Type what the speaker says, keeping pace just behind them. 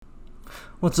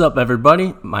What's up,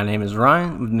 everybody? My name is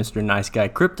Ryan with Mr. Nice Guy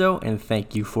Crypto, and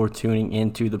thank you for tuning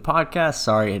into the podcast.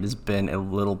 Sorry, it has been a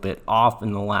little bit off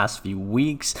in the last few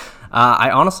weeks.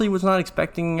 I honestly was not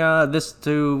expecting this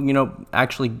to,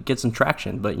 actually get some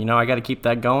traction, but I got to keep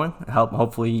that going.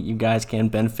 Hopefully, you guys can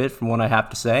benefit from what I have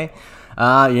to say.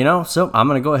 So I'm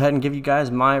going to go ahead and give you guys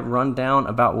my rundown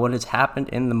about what has happened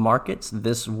in the markets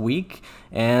this week,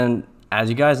 and as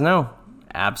you guys know,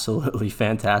 absolutely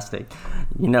fantastic.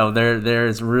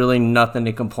 There's really nothing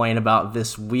to complain about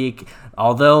this week.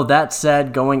 Although that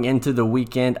said, going into the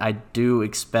weekend, I do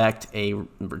expect a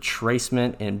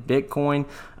retracement in Bitcoin.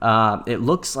 It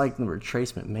looks like the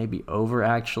retracement may be over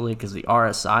actually because the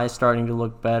RSI is starting to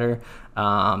look better.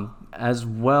 As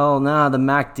well, the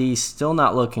MACD still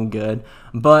not looking good,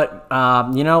 but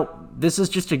this is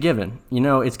just a given.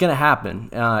 It's going to happen.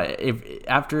 If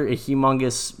after a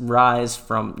humongous rise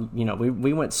from,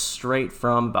 we went straight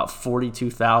from about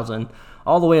 42,000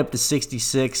 all the way up to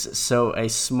 66. So a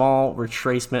small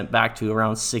retracement back to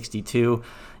around 62.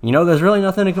 There's really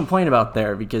nothing to complain about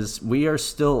there because we are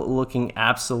still looking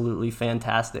absolutely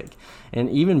fantastic. And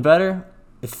even better,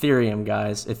 Ethereum,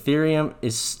 guys. Ethereum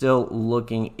is still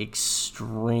looking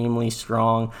extremely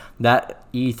strong. That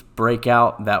ETH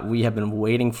breakout that we have been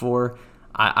waiting for,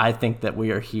 I think that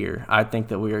we are here. I think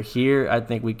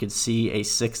we could see a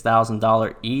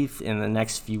 $6,000 ETH in the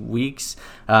next few weeks.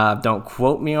 Don't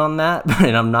quote me on that,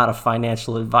 and I'm not a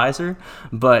financial advisor.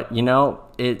 But,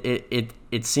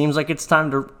 it seems like it's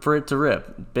time for it to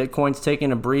rip. Bitcoin's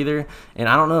taking a breather, and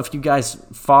I don't know if you guys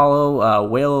follow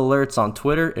whale alerts on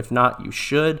Twitter. If not, you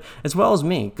should, as well as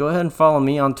me. Go ahead and follow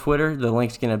me on Twitter. The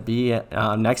link's going to be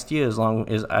next to you, as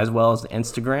well as the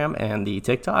Instagram and the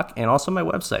TikTok, and also my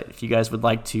website. If you guys would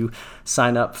like to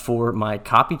sign up for my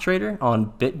copy trader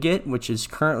on BitGet, which is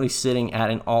currently sitting at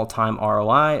an all-time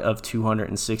ROI of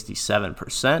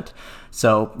 267%.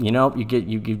 So, you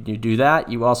do that.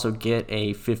 You also get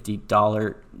a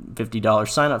 $50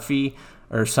 sign-up fee,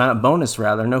 or sign-up bonus,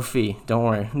 rather. No fee. Don't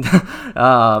worry.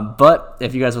 But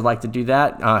if you guys would like to do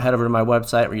that, head over to my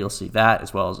website where you'll see that,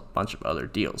 as well as a bunch of other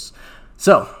deals.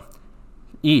 So,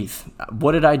 ETH.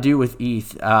 What did I do with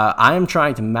ETH? I am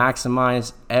trying to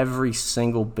maximize every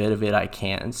single bit of it I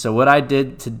can. So what I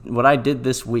did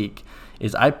this week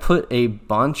is I put a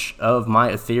bunch of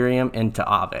my Ethereum into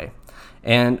Aave.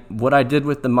 And what I did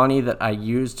with the money that I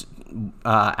used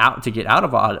to get out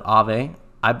of Aave,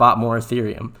 I bought more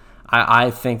Ethereum.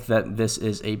 I think that this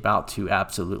is about to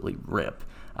absolutely rip.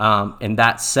 And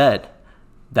that said,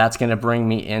 that's going to bring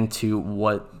me into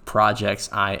what projects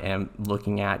I am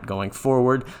looking at going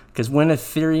forward. Because when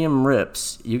Ethereum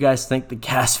rips, you guys think the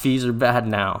gas fees are bad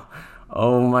now.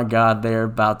 Oh my God, they're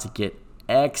about to get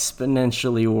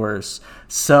exponentially worse.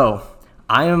 So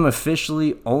I am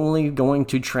officially only going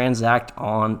to transact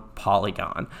on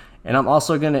Polygon. And I'm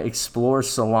also going to explore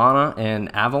Solana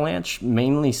and Avalanche,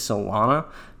 mainly Solana,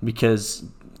 because,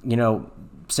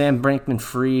 Sam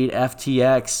Bankman-Fried,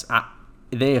 FTX,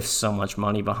 they have so much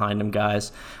money behind them,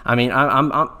 guys. I mean,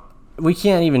 we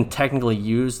can't even technically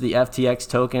use the FTX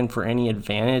token for any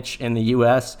advantage in the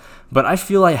US, but I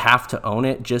feel I have to own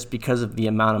it just because of the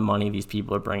amount of money these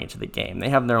people are bringing to the game. They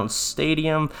have their own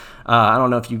stadium. I don't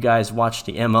know if you guys watch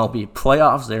the MLB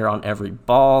playoffs. They're on every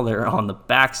ball. They're on the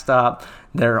backstop.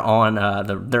 They're on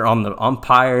the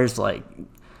umpires. Like,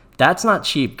 that's not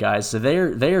cheap, guys. So they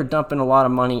are dumping a lot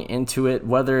of money into it,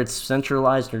 whether it's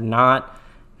centralized or not.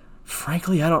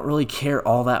 Frankly, I don't really care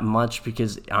all that much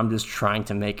because I'm just trying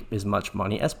to make as much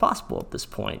money as possible at this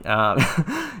point.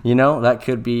 That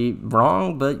could be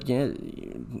wrong, but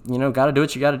got to do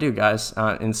what you got to do, guys.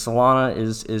 And Solana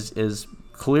is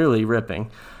clearly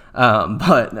ripping.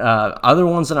 But other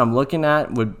ones that I'm looking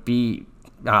at would be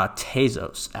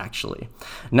Tezos, actually.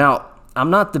 Now, I'm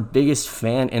not the biggest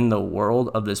fan in the world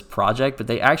of this project, but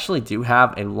they actually do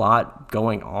have a lot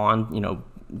going on,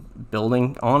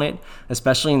 building on it,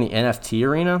 especially in the NFT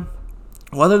arena.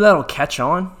 Whether that'll catch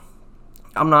on,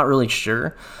 I'm not really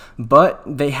sure, but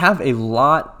they have a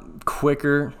lot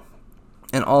quicker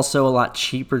and also a lot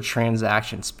cheaper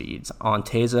transaction speeds on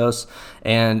Tezos,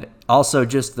 and also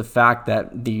just the fact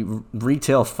that the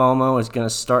retail FOMO is going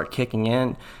to start kicking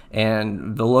in,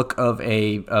 and the look of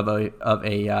a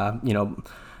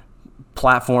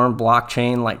platform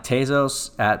blockchain like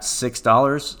Tezos at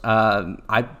 $6,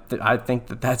 I think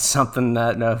that's something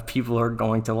that people are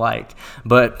going to like.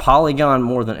 But Polygon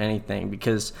more than anything,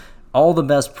 because all the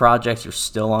best projects are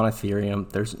still on Ethereum.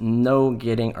 There's no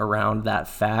getting around that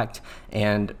fact,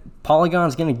 and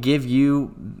Polygon's going to give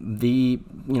you the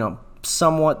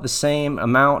somewhat the same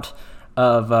amount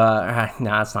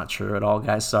that's not true at all,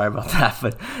 guys. Sorry about that.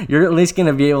 But you're at least going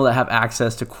to be able to have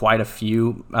access to quite a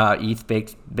few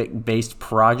ETH-based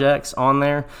projects on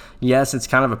there. Yes, it's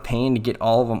kind of a pain to get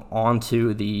all of them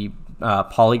onto the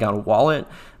Polygon wallet,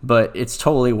 but it's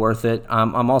totally worth it.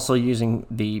 I'm also using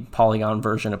the Polygon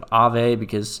version of Aave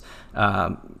because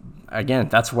again,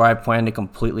 that's where I plan to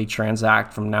completely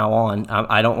transact from now on.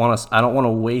 I don't want to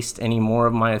waste any more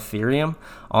of my Ethereum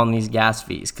on these gas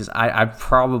fees, because I've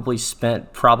probably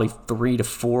spent 3 to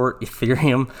 4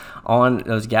 Ethereum on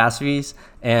those gas fees,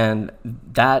 and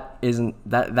that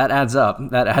adds up.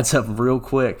 That adds up real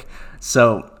quick.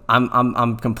 So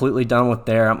I'm completely done with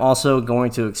there. I'm also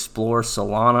going to explore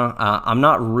Solana. I'm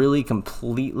not really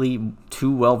completely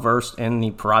too well versed in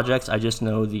the projects. I just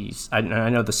know these. I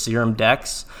know the Serum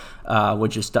DEX,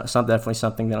 which is definitely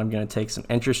something that I'm going to take some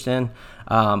interest in.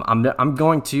 I'm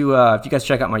going to, if you guys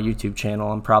check out my YouTube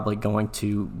channel, I'm probably going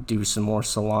to do some more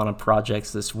Solana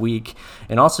projects this week.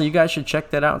 And also, you guys should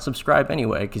check that out and subscribe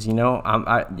anyway, because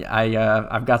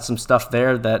I've got some stuff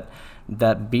there that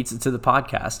beats it to the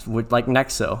podcast, with like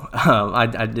Nexo.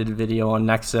 I did a video on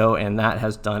Nexo, and that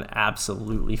has done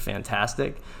absolutely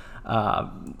fantastic.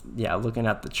 Looking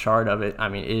at the chart of it, I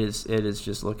mean, it is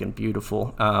just looking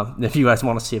beautiful. If you guys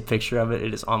want to see a picture of it,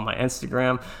 it is on my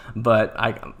Instagram, but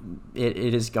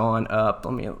it has gone up.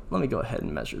 Let me go ahead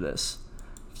and measure this.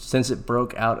 Since it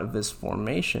broke out of this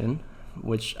formation,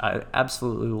 which I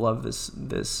absolutely love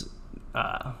this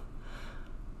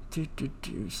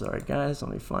sorry guys,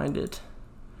 let me find it.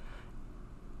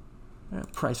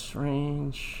 Price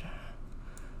range.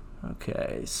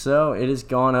 Okay, so it has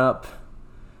gone up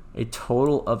a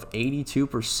total of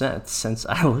 82% since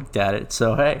I looked at it.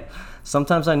 So hey,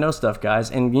 sometimes I know stuff,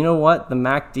 guys. And you know what? The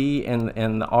MACD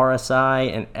and the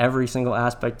RSI and every single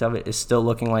aspect of it is still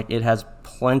looking like it has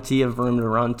plenty of room to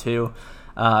run to.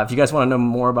 If you guys want to know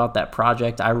more about that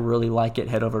project, I really like it,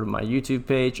 head over to my YouTube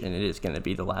page, and it is going to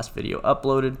be the last video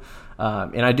uploaded.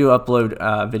 And I do upload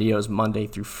videos Monday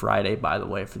through Friday, by the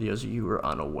way, for those of you who are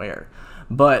unaware.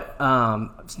 But,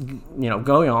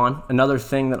 going on, another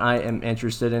thing that I am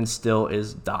interested in still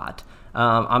is DOT.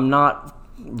 I'm not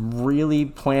really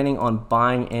planning on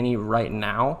buying any right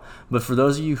now, but for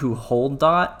those of you who hold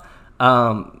DOT,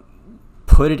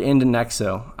 put it into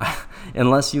Nexo,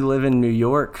 unless you live in New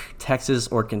York, Texas,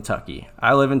 or Kentucky.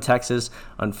 I live in Texas.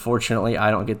 Unfortunately, I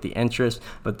don't get the interest,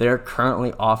 but they're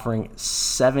currently offering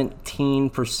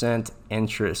 17%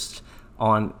 interest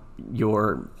on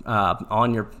your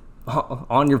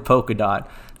Polkadot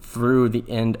through the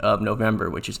end of November,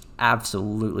 which is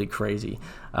absolutely crazy.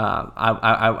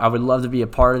 I would love to be a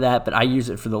part of that, but I use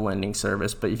it for the lending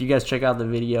service. But if you guys check out the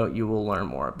video, you will learn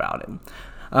more about it.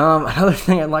 Another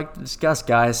thing I'd like to discuss,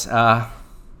 guys, I'm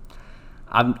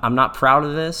not proud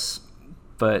of this,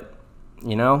 but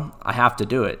I have to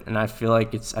do it, and I feel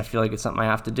like it's something I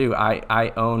have to do.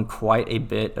 I own quite a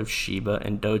bit of Shiba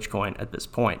and Dogecoin at this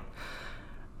point.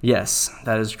 Yes,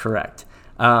 that is correct.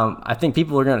 I think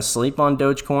people are going to sleep on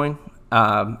Dogecoin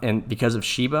and because of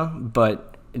Shiba,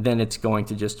 but then it's going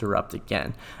to just erupt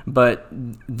again. But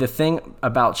the thing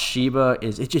about Shiba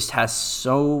is it just has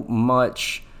so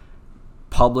much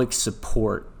public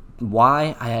support.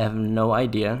 Why? I have no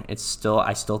idea. I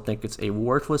still think it's a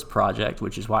worthless project,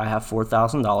 which is why I have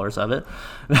 $4,000 of it.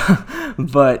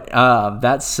 But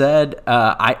that said,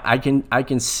 I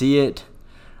can see it.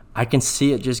 I can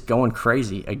see it just going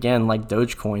crazy again, like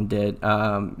Dogecoin did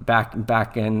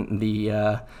back in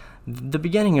the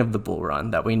beginning of the bull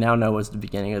run that we now know was the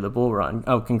beginning of the bull run.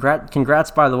 Oh,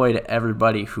 congrats by the way to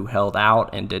everybody who held out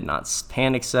and did not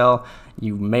panic sell.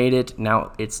 You made it.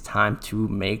 Now it's time to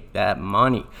make that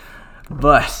money.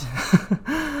 But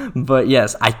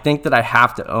yes, I think that I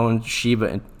have to own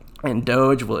Shiba and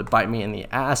Doge. Will it bite me in the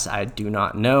ass? I do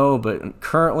not know, but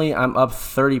currently I'm up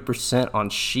 30% on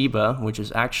Shiba, which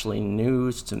is actually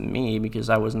news to me because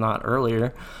I was not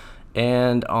earlier.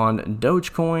 And on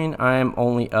Dogecoin, I'm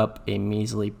only up a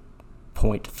measly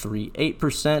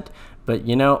 0.38%. But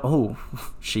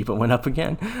Shiba went up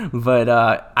again. But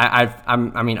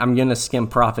I'm gonna skim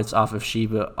profits off of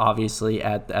Shiba, obviously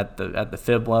at the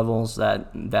fib levels that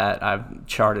I've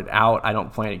charted out. I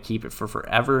don't plan to keep it for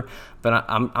forever, but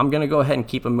I'm gonna go ahead and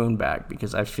keep a moon bag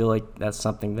because I feel like that's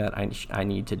something that I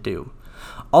need to do.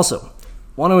 Also,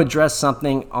 want to address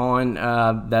something on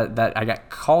that I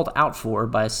got called out for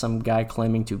by some guy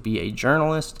claiming to be a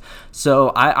journalist.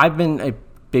 So I've been a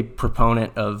big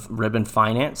proponent of Ribbon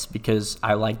Finance because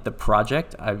I like the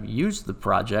project. I've used the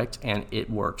project and it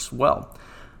works well.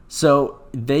 So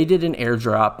they did an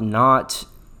airdrop not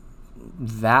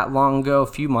that long ago, a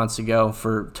few months ago,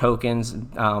 for tokens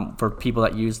for people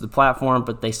that use the platform,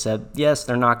 but they said, yes,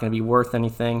 they're not going to be worth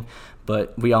anything,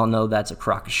 but we all know that's a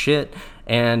crock of shit,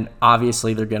 and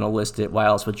obviously they're going to list it. Why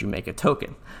else would you make a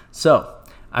token? So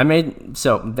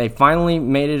they finally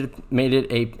made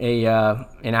it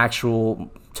an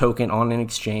actual token on an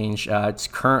exchange. It's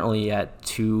currently at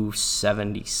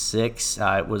 276.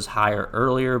 It was higher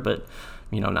earlier, but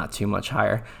not too much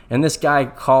higher. And this guy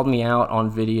called me out on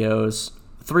videos,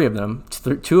 3 of them,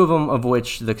 2 of them of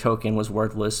which the token was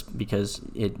worthless because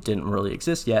it didn't really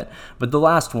exist yet. But the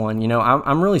last one,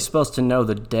 I'm really supposed to know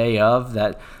the day of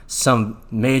that some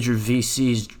major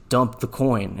VCs dumped the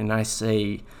coin. And I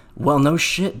say, well, no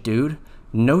shit, dude.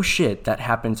 No shit. That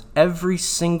happens every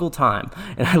single time.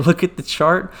 And I look at the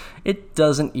chart, it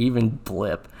doesn't even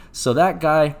blip. So that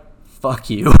guy, fuck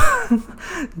you.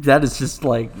 That is just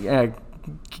like,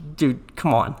 dude,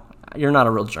 come on. You're not a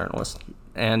real journalist.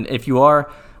 And if you are,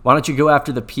 why don't you go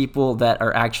after the people that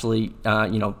are actually,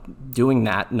 doing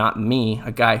that, not me,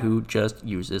 a guy who just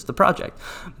uses the project.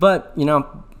 But,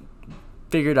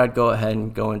 figured I'd go ahead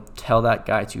and go and tell that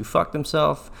guy to fuck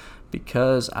himself,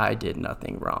 because I did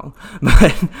nothing wrong.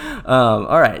 But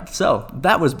all right, so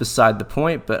that was beside the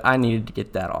point, but I needed to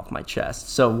get that off my chest.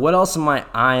 So what else am I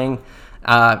eyeing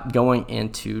going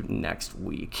into next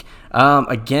week?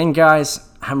 Again, guys,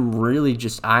 I'm really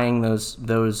just eyeing those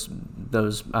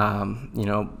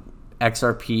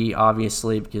XRP,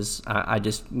 obviously, because I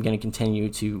just am going to continue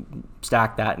to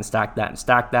stack that and stack that and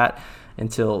stack that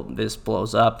until this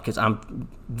blows up, because I'm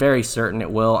very certain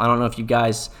it will. I don't know if you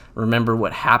guys remember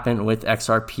what happened with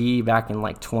XRP back in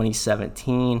like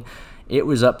 2017. It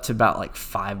was up to about like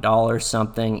 $5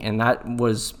 something, and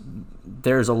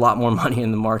there's a lot more money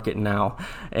in the market now.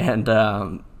 And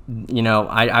I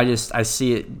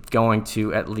see it going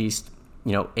to at least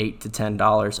 $8 to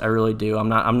 $10. I really do.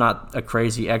 I'm not a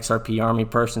crazy XRP army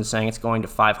person saying it's going to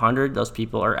 500. Those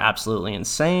people are absolutely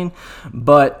insane.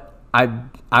 But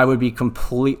I would be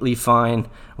completely fine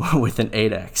with an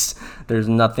 8x. There's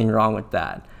nothing wrong with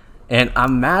that. And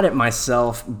I'm mad at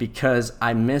myself because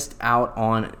I missed out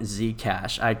on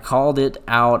Zcash. I called it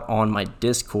out on my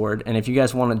Discord, and if you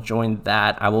guys want to join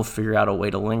that, I will figure out a way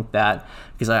to link that,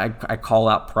 because I call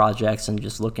out projects and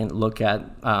just look at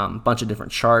a bunch of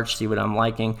different charts, see what I'm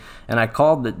liking. And I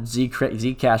called that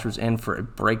Zcash was in for a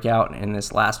breakout, and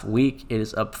this last week it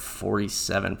is up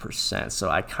 47%. So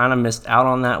I kind of missed out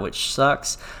on that, which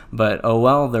sucks, but oh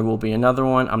well, there will be another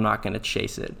one. I'm not going to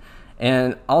chase it.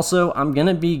 And also, I'm going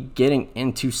to be getting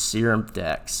into Serum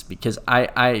DEX, because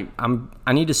I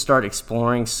need to start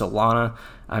exploring Solana.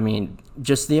 I mean,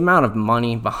 just the amount of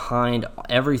money behind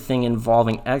everything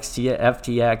involving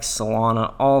FTX,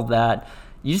 Solana, all that,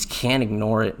 you just can't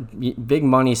ignore it. Big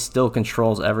money still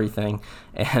controls everything.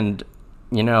 And,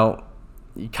 you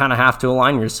kind of have to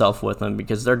align yourself with them,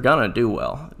 because they're going to do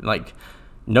well. Like,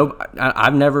 no,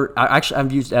 I've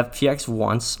used FTX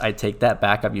once. I take that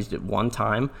back. I've used it one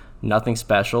time. Nothing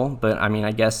special, but I mean,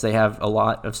 I guess they have a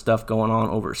lot of stuff going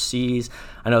on overseas.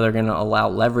 I know they're going to allow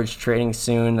leverage trading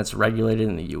soon that's regulated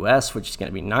in the US, which is going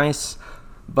to be nice.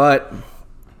 But,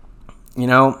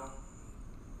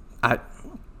 I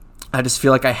just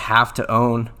feel like I have to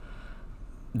own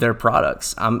their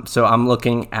products. So I'm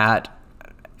looking at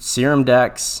Serum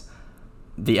DEX,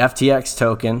 the FTX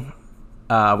token,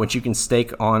 which you can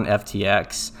stake on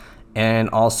FTX, and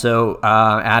also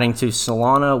adding to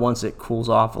Solana once it cools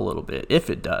off a little bit, if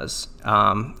it does.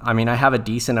 I mean, I have a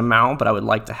decent amount, but I would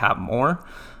like to have more,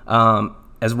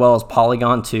 as well as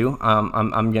Polygon too.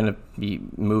 I'm going to be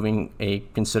moving a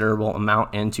considerable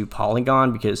amount into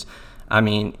Polygon, because, I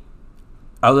mean,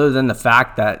 other than the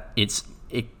fact that it's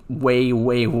way,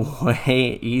 way,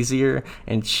 way easier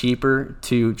and cheaper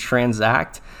to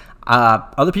transact,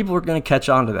 other people are going to catch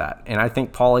on to that, and I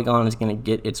think Polygon is going to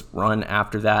get its run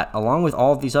after that, along with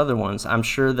all of these other ones. I'm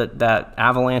sure that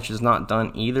Avalanche is not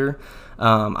done either.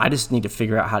 I just need to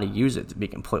figure out how to use it, to be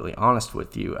completely honest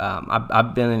with you.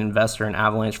 I've been an investor in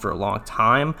Avalanche for a long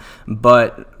time,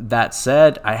 but that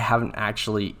said, I haven't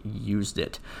actually used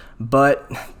it.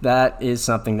 But that is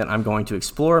something that I'm going to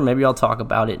explore. Maybe I'll talk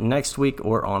about it next week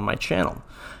or on my channel.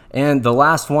 And the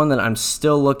last one that I'm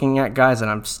still looking at, guys, and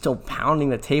I'm still pounding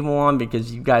the table on,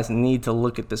 because you guys need to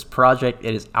look at this project.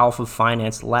 It is Alpha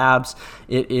Finance Labs.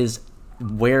 It is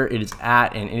where it is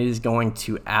at, and it is going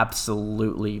to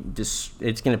absolutely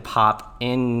it's going to pop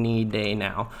any day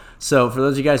now. So for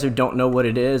those of you guys who don't know what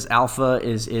it is, Alpha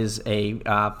is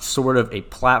a sort of a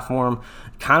platform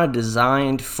kind of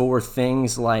designed for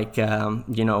things like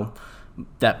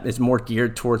that is more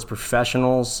geared towards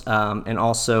professionals, and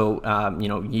also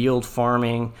yield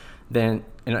farming, then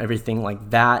and everything like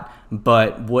that.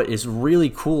 But what is really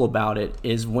cool about it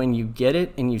is when you get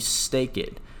it and you stake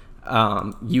it,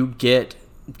 you get,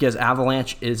 because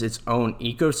Avalanche is its own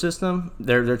ecosystem.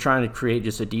 They're trying to create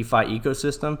just a DeFi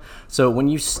ecosystem. So when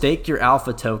you stake your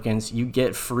alpha tokens, you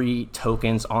get free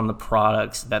tokens on the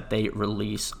products that they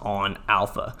release on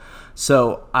alpha.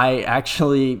 So I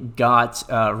actually got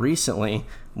recently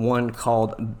one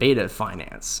called Beta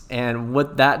Finance, and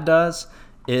what that does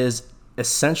is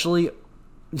essentially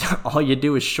all you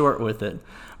do is short with it.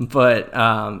 But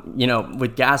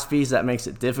with gas fees, that makes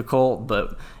it difficult.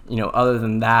 But other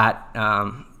than that,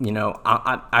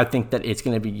 I think that it's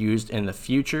going to be used in the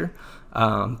future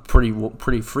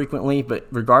pretty frequently. But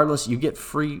regardless, you get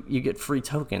free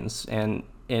tokens, and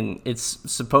it's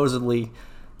supposedly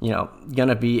going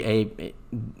to be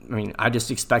I just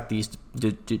expect these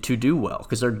to do well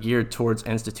because they're geared towards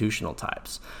institutional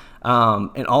types.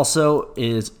 And also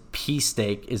is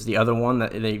P-Stake is the other one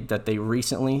that they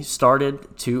recently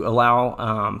started to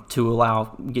allow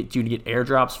get you to get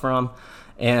airdrops from.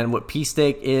 And what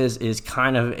P-Stake is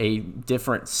kind of a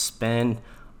different spin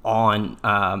on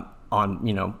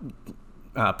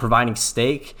providing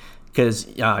stake, because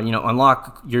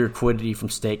unlock your liquidity from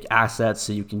stake assets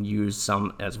so you can use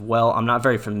some as well. I'm not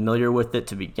very familiar with it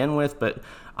to begin with, but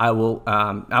I will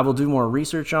do more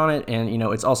research on it. And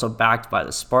it's also backed by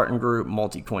the Spartan Group,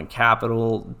 Multicoin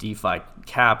Capital, DeFi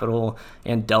Capital,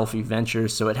 and Delphi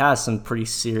Ventures. So it has some pretty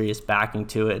serious backing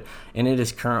to it, and it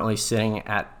is currently sitting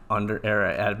at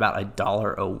about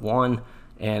 $1.01,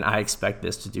 and I expect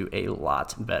this to do a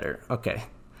lot better. Okay,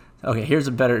 here's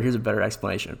a better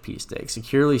explanation of P-Stake.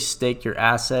 Securely stake your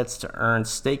assets to earn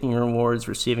staking rewards,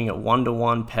 receiving a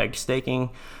 1-to-1 peg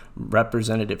staking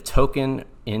representative token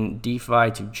in DeFi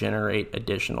to generate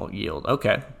additional yield.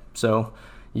 Okay, so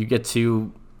you get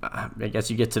to, I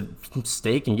guess you get to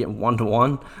stake and get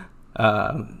 1-to-1.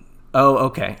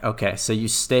 Okay. So you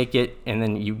stake it and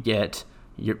then you get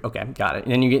got it.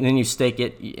 And then you stake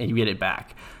it and you get it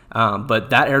back. But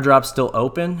that airdrop's still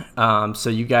open, so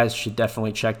you guys should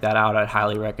definitely check that out. I'd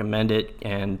highly recommend it.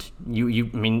 And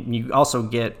you also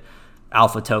get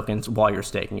alpha tokens while you're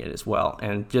staking it as well.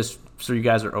 And just so you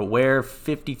guys are aware,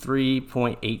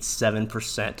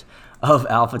 53.87% of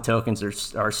alpha tokens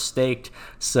are staked.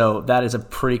 So that is a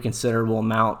pretty considerable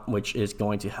amount, which is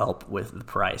going to help with the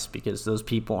price because those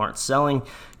people aren't selling,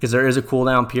 because there is a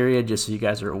cooldown period, just so you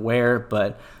guys are aware.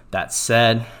 But that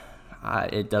said,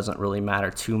 it doesn't really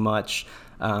matter too much.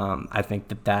 I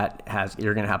think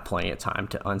you're going to have plenty of time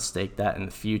to unstake that in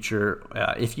the future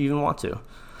if you even want to.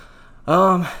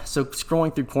 So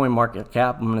scrolling through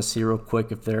CoinMarketCap, I'm going to see real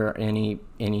quick if there are any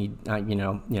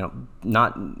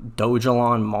not Doge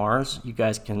on Mars. You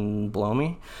guys can blow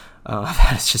me.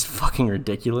 That is just fucking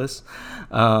ridiculous.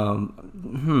 I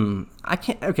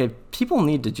can't. Okay, people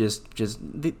need to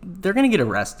they're gonna get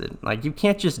arrested. Like, you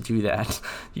can't just do that.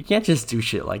 You can't just do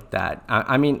shit like that.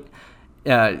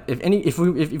 If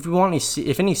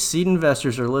any seed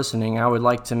investors are listening, I would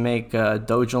like to make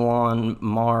Dogelon,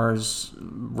 Mars,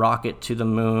 rocket to the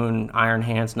moon, Iron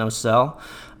Hands, no sell,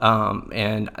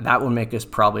 and that will make us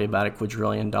probably about $2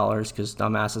 quadrillion because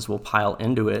dumbasses will pile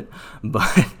into it.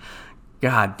 But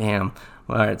god damn.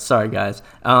 All right, sorry guys.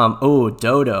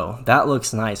 Dodo, that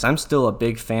looks nice. I'm still a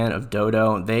big fan of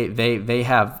Dodo. They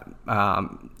have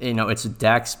it's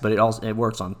DEX, but it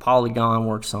works on Polygon,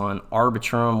 works on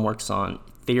Arbitrum, works on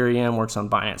Ethereum, works on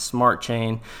Binance Smart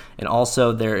Chain, and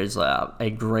also there is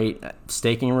a great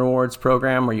staking rewards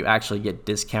program where you actually get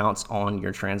discounts on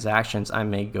your transactions. I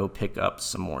may go pick up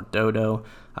some more Dodo.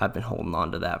 I've been holding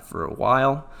on to that for a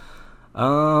while.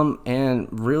 And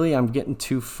really, I'm getting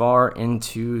too far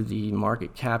into the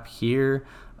market cap here.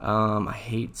 I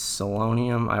hate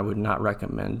Selenium. I would not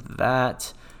recommend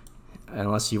that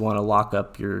unless you want to lock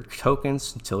up your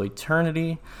tokens until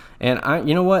eternity. And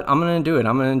you know what? I'm going to do it.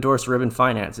 I'm going to endorse Ribbon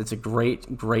Finance. It's a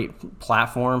great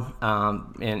platform.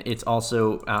 And it's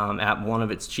also at one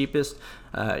of its cheapest.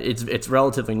 It's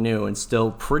relatively new and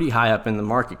still pretty high up in the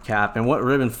market cap. And what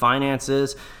Ribbon Finance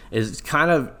is kind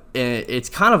of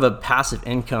a passive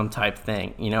income type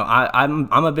thing.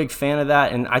 I'm a big fan of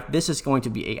that, and this is going to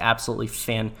be a absolutely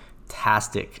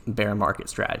fantastic bear market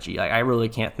strategy. Like, I really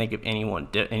can't think of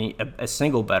a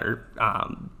single better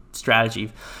strategy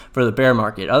for the bear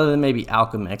market other than maybe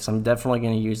Alchemix. I'm definitely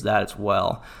going to use that as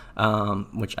well,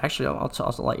 which actually I'll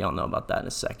also let y'all know about that in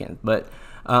a second. But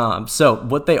so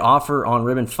what they offer on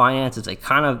Ribbon Finance is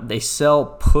they sell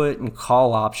put and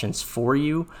call options for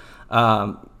you.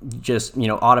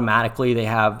 Automatically. They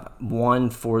have one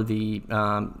for the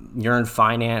Yearn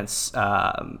Finance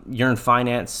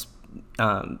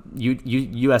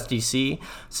USDC.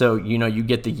 So, you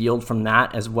get the yield from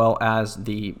that as well as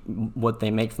what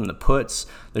they make from the puts.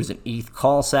 There's an ETH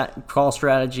call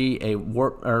strategy, a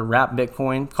wrap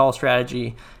Bitcoin call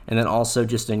strategy, and then also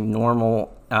just a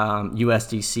normal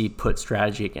USDC put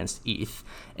strategy against ETH.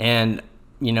 And,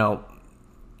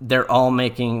 they're all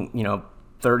making,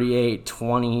 38,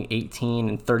 20, 18,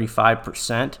 and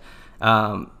 35%.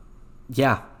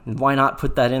 Yeah, why not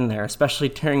put that in there, especially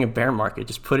during a bear market?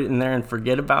 Just put it in there and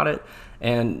forget about it,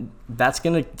 and that's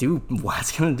gonna do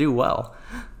well.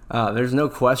 There's no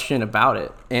question about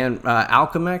it. And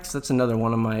Alchemex, that's another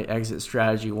one of my exit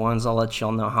strategy ones. I'll let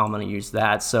y'all know how I'm gonna use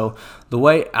that. So the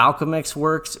way Alchemex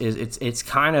works is it's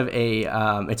kind of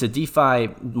it's a DeFi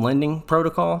lending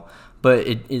protocol, but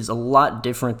it is a lot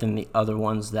different than the other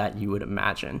ones that you would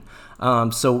imagine.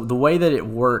 So the way that it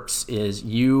works is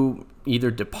you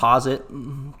either deposit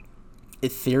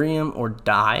Ethereum or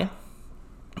DAI,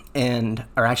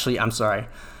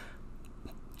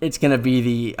 it's going to be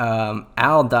the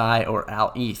AL DAI or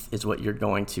AL ETH is what you're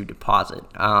going to deposit.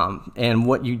 And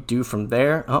what you do from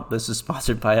there, this is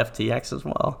sponsored by FTX as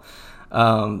well.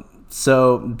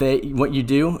 So what you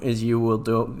do is you'll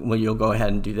go ahead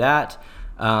and do that.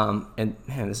 And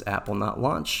this app will not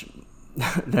launch.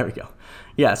 There we go.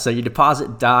 Yeah, so you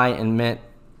deposit DAI and mint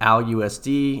AL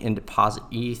USD and deposit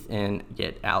ETH and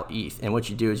get AL ETH. And what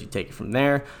you do is you take it from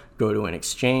there, go to an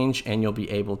exchange, and you'll be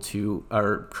able to,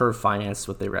 or Curve Finance is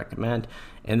what they recommend,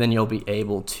 and then you'll be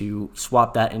able to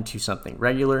swap that into something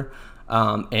regular.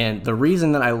 And the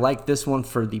reason that I like this one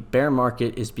for the bear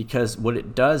market is because what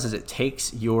it does is it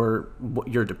takes your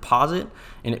deposit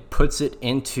and it puts it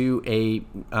into a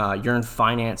Yearn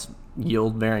Finance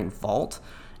yield-bearing vault,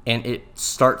 and it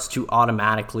starts to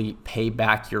automatically pay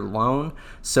back your loan.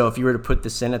 So if you were to put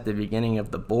this in at the beginning of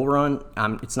the bull run,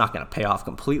 it's not going to pay off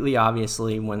completely,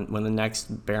 obviously, when the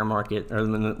next bear market, or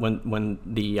when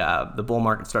the bull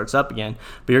market starts up again.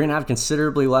 But you're going to have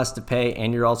considerably less to pay,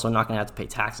 and you're also not going to have to pay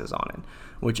taxes on it,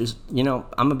 which is,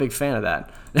 I'm a big fan of that.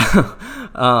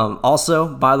 Also,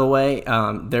 by the way,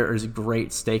 there is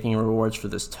great staking rewards for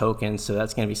this token, so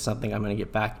that's going to be something I'm going to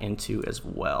get back into as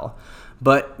well.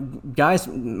 But guys,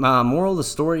 moral of the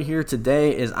story here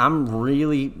today is I'm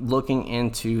really looking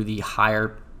into the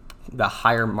higher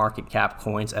market cap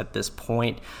coins at this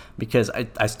point, because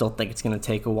I still think it's going to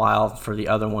take a while for the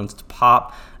other ones to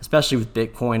pop, especially with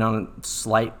Bitcoin on a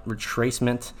slight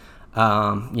retracement.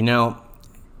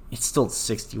 It's still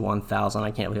 61,000. I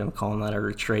can't believe I'm calling that a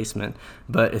retracement.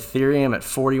 But Ethereum at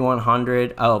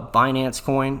 4,100. Oh, Binance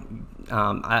coin.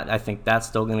 I think that's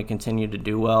still going to continue to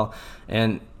do well.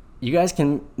 And you guys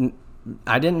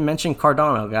I didn't mention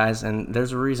Cardano, guys, and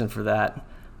there's a reason for that.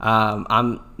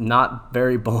 I'm not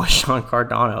very bullish on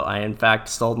Cardano. I, in fact,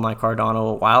 sold my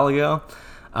Cardano a while ago.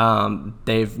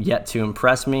 They've yet to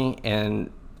impress me,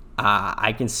 and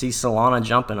I can see Solana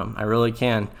jumping them. I really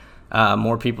can.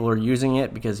 More people are using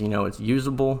it because, it's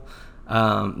usable.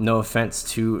 No offense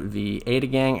to the ADA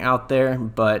gang out there,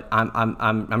 but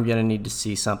I'm gonna need to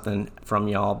see something from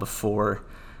y'all before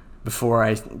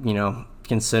I,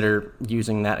 consider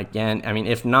using that again. I mean,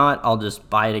 if not, I'll just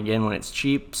buy it again when it's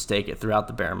cheap, stake it throughout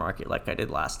the bear market like I did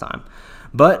last time.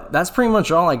 But that's pretty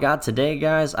much all I got today,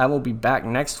 guys. I will be back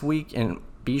next week, and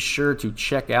be sure to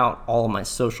check out all of my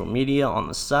social media on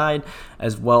the side,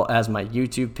 as well as my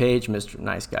YouTube page, Mr.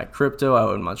 Nice Guy Crypto. I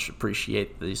would much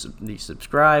appreciate the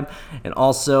subscribe. And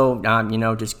also,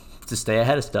 just to stay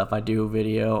ahead of stuff, I do a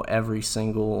video every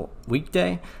single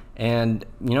weekday. And,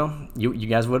 you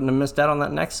guys wouldn't have missed out on that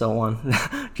Nexo one,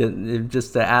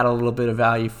 just to add a little bit of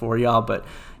value for y'all. But,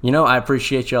 I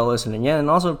appreciate y'all listening in, and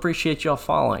also appreciate y'all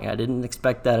following. I didn't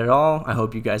expect that at all. I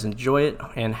hope you guys enjoy it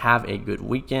and have a good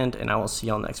weekend, and I will see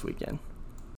y'all next weekend.